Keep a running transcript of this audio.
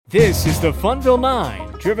This is the Funville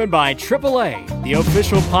 9, driven by AAA, the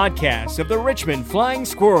official podcast of the Richmond Flying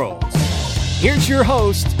Squirrels. Here's your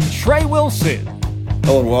host, Trey Wilson.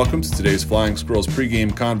 Hello and welcome to today's Flying Squirrels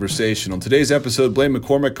pregame conversation. On today's episode, Blaine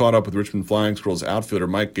McCormick caught up with Richmond Flying Squirrels outfielder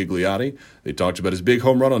Mike Gigliotti. They talked about his big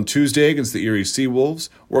home run on Tuesday against the Erie SeaWolves,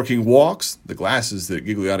 working walks, the glasses that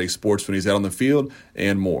Gigliotti sports when he's out on the field,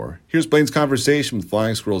 and more. Here's Blaine's conversation with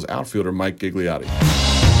Flying Squirrels outfielder Mike Gigliotti.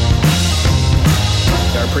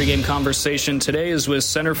 Our pregame conversation today is with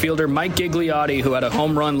center fielder Mike Gigliotti, who had a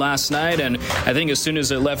home run last night, and I think as soon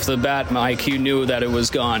as it left the bat, Mike, you knew that it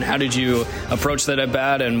was gone. How did you approach that at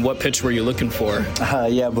bat, and what pitch were you looking for?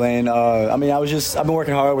 Yeah, Blaine. I've been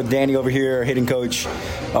working hard with Danny over here, hitting coach,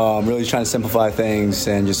 really trying to simplify things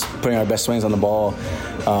and just putting our best swings on the ball,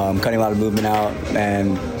 cutting a lot of movement out,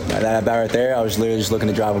 and that at bat right there, I was literally just looking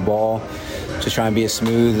to drive a ball. Just trying to be as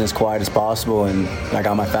smooth and as quiet as possible, and I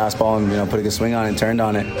got my fastball and put a good swing on it and turned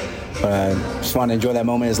on it. But just wanted to enjoy that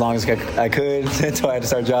moment as long as I could until I had to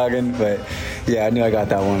start jogging. But yeah, I knew I got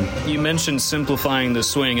that one. You mentioned simplifying the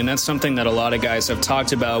swing, and that's something that a lot of guys have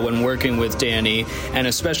talked about when working with Danny, and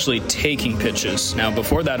especially taking pitches. Now,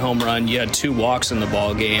 before that home run, you had 2 walks in the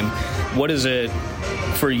ball game. What is it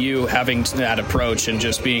for you having that approach and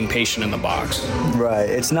just being patient in the box? Right.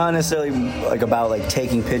 It's not necessarily about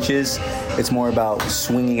taking pitches. It's more about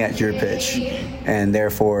swinging at your pitch, and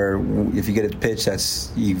therefore, if you get a pitch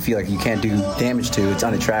that's you feel like you can't do damage to, it's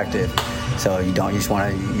unattractive. So you don't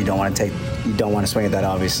want to swing at that,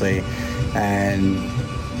 obviously. And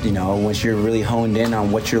once you're really honed in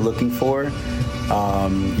on what you're looking for,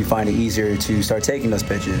 you find it easier to start taking those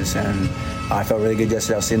pitches. And I felt really good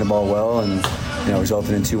yesterday. I was seeing the ball well, and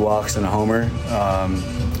resulted in 2 walks and a homer.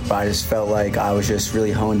 But I just felt like I was just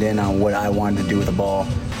really honed in on what I wanted to do with the ball.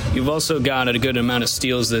 You've also gotten a good amount of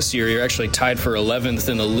steals this year. You're actually tied for 11th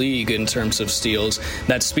in the league in terms of steals.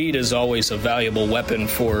 That speed is always a valuable weapon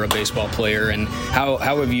for a baseball player. And how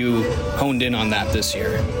have you honed in on that this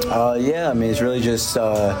year? It's really just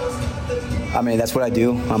that's what I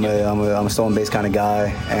do. I'm a stolen base kind of guy,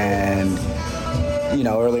 and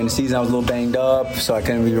early in the season I was a little banged up, so I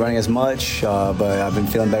couldn't be running as much, but I've been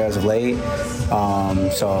feeling better as of late. I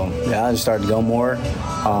just started to go more.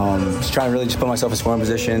 Just trying to really just put myself in scoring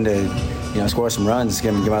position to, score some runs,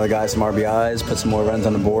 give my other guys some RBIs, put some more runs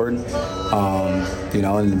on the board. And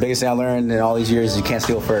the biggest thing I learned in all these years is you can't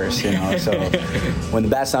steal first, So when the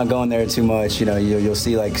bat's not going there too much, you'll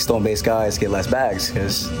see stolen base guys get less bags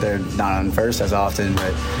because they're not on first as often.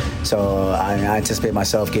 So I anticipate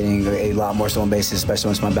myself getting a lot more stolen bases, especially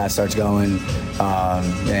once my bat starts going,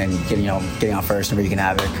 and getting on first and wreaking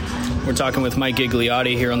havoc. We're talking with Mike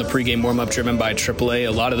Gigliotti here on the pregame warm-up driven by AAA.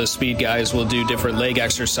 A lot of the speed guys will do different leg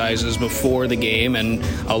exercises before the game and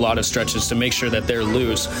a lot of stretches to make sure that they're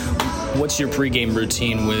loose. What's your pregame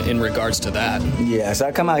routine in regards to that? Yeah, so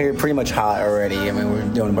I come out here pretty much hot already. We're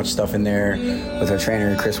doing a bunch of stuff in there with our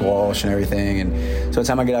trainer, Chris Walsh, and everything. And so by the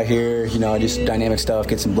time I get out here, I do some dynamic stuff,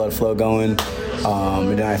 get some blood flow going.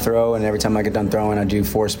 And then I throw, and every time I get done throwing, I do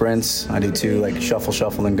 4 sprints. I do 2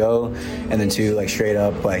 shuffle, and go, and then 2 straight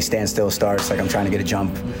up standstill starts, I'm trying to get a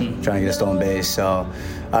jump, trying to get a stolen base. So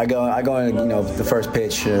I go in, the first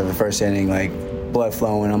pitch of the first inning, blood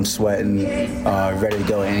flowing, I'm sweating, ready to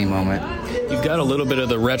go at any moment. You've got a little bit of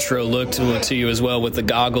the retro look to you as well with the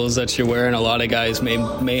goggles that you're wearing. A lot of guys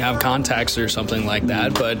may have contacts or something like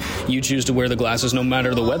that, but you choose to wear the glasses no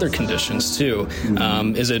matter the weather conditions too.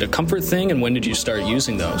 Is it a comfort thing, and when did you start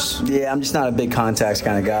using those? Yeah, I'm just not a big contacts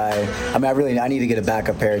kind of guy. I need to get a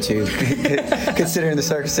backup pair too, considering the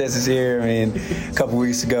circumstances here. A couple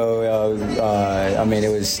weeks ago, it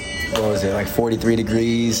was 43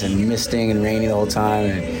 degrees and misting and raining the whole time.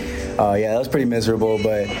 And, that was pretty miserable,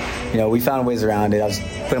 but, we found ways around it. I was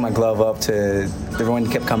putting my glove up everyone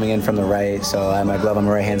kept coming in from the right, so I had my glove on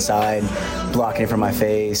my right-hand side, blocking it from my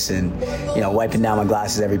face, and, wiping down my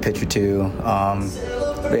glasses every pitch or 2.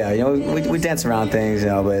 We dance around things,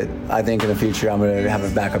 but I think in the future I'm going to have a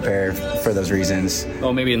backup pair for those reasons.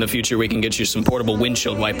 Well, maybe in the future we can get you some portable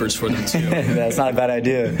windshield wipers for them too. That's not a bad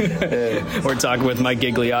idea. Yeah. We're talking with Mike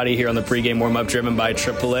Gigliotti here on the pregame warm-up driven by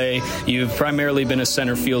AAA. You've primarily been a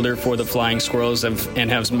center fielder for the Flying Squirrels and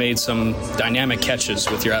have made some dynamic catches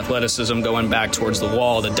with your athleticism going back towards the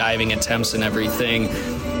wall, the diving attempts and everything.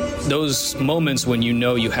 Those moments when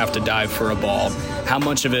you have to dive for a ball, how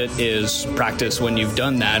much of it is practice when you've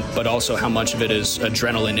done that, but also how much of it is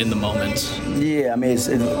adrenaline in the moment? Yeah, it's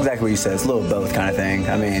exactly what you said. It's a little both kind of thing.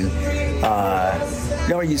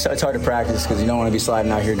 it's hard to practice because you don't want to be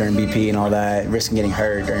sliding out here during BP and all that, risking getting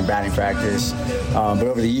hurt during batting practice. But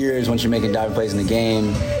over the years, once you're making diving plays in the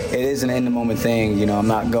game, it is an in-the-moment thing. You know, I'm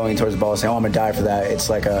not going towards the ball saying, I'm going to dive for that. It's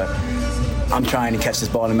like I'm trying to catch this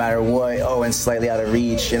ball no matter what. Oh, and slightly out of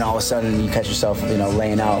reach, and all of a sudden you catch yourself,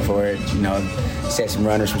 laying out for it. Save some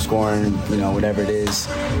runners from scoring, whatever it is.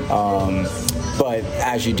 But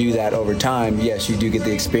as you do that over time, yes, you do get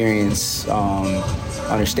the experience,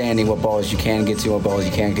 understanding what balls you can get to, what balls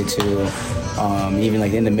you can't get to. Even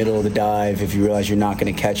like in the middle of the dive, if you realize you're not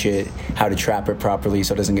going to catch it, how to trap it properly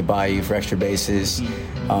so it doesn't get by you for extra bases.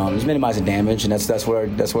 Just minimizing damage, and that's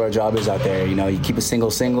what our job is out there. You keep a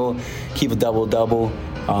single, keep a double.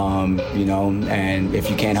 And if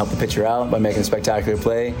you can't help the pitcher out by making a spectacular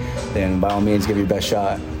play, then by all means give your best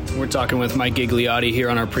shot. We're talking with Mike Gigliotti here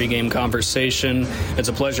on our pregame conversation. It's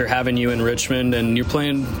a pleasure having you in Richmond, and you're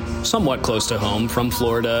playing somewhat close to home, from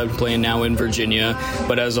Florida, playing now in Virginia.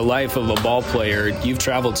 But as a life of a ball player, you've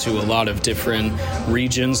traveled to a lot of different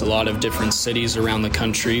regions, a lot of different cities around the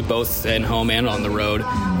country, both at home and on the road.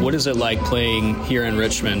 What is it like playing here in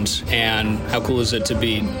Richmond, and how cool is it to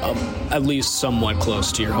be at least somewhat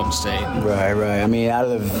close to your home state? Right. I mean, out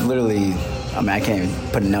of literally, I can't even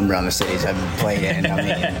put a number on the cities I've played in.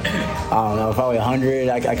 I don't know, probably 100.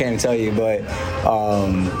 I can't even tell you, but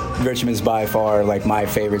Richmond's by far like my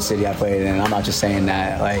favorite city I played in. I'm not just saying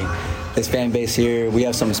that. Like, this fan base here, we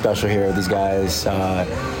have something special here with these guys.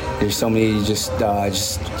 There's so many just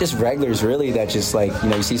regulars really that just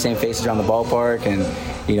you see the same faces around the ballpark, and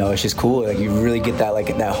it's just cool. Like, you really get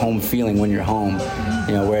that home feeling when you're home.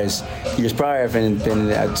 Whereas years prior I've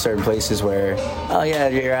been at certain places where, oh yeah,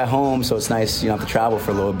 you're at home, so it's nice you don't have to travel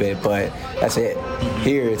for a little bit, but that's it.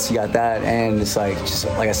 Here you got that, and it's like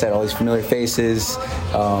I said, all these familiar faces.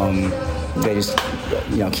 They just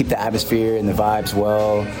keep the atmosphere and the vibes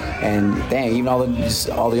well, and dang, even all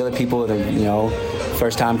the other people that are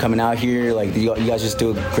first time coming out here, like you guys just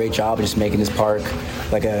do a great job of just making this park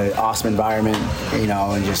like an awesome environment,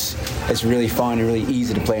 and just it's really fun and really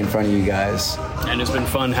easy to play in front of you guys. And it's been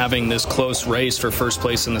fun having this close race for first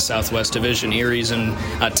place in the Southwest Division. Erie's in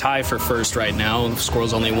a tie for first right now. The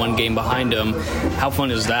Squirrels only one game behind them. How fun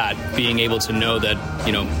is that, being able to know that,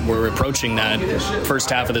 we're approaching that first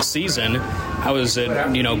half of the season? How is it,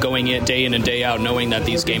 going in day in and day out, knowing that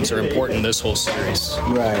these games are important this whole series?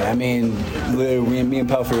 Right. I mean, me and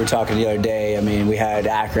Puffy were talking the other day. I mean, we had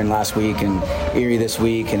Akron last week and Erie this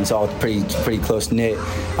week, and it's all pretty close-knit.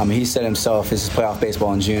 He said himself, this is playoff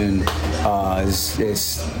baseball in June. This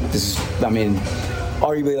is,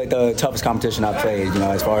 arguably like the toughest competition I've played,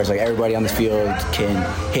 as far as like everybody on the field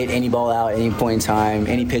can hit any ball out at any point in time.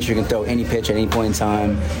 Any pitcher can throw any pitch at any point in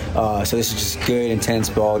time. So this is just good, intense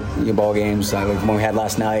ball games. Like when we had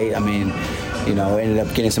last night, ended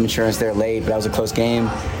up getting some insurance there late, but that was a close game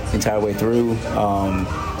the entire way through.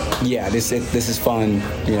 This is fun,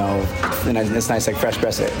 and it's nice, like fresh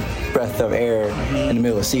breath of air in the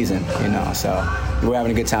middle of the season, so we're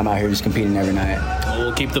having a good time out here just competing every night.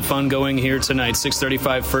 We'll keep the fun going here tonight.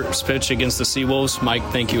 6:35 first pitch against the SeaWolves. Mike,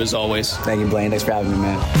 thank you as always. Thank you, Blaine. Thanks for having me,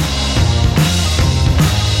 man.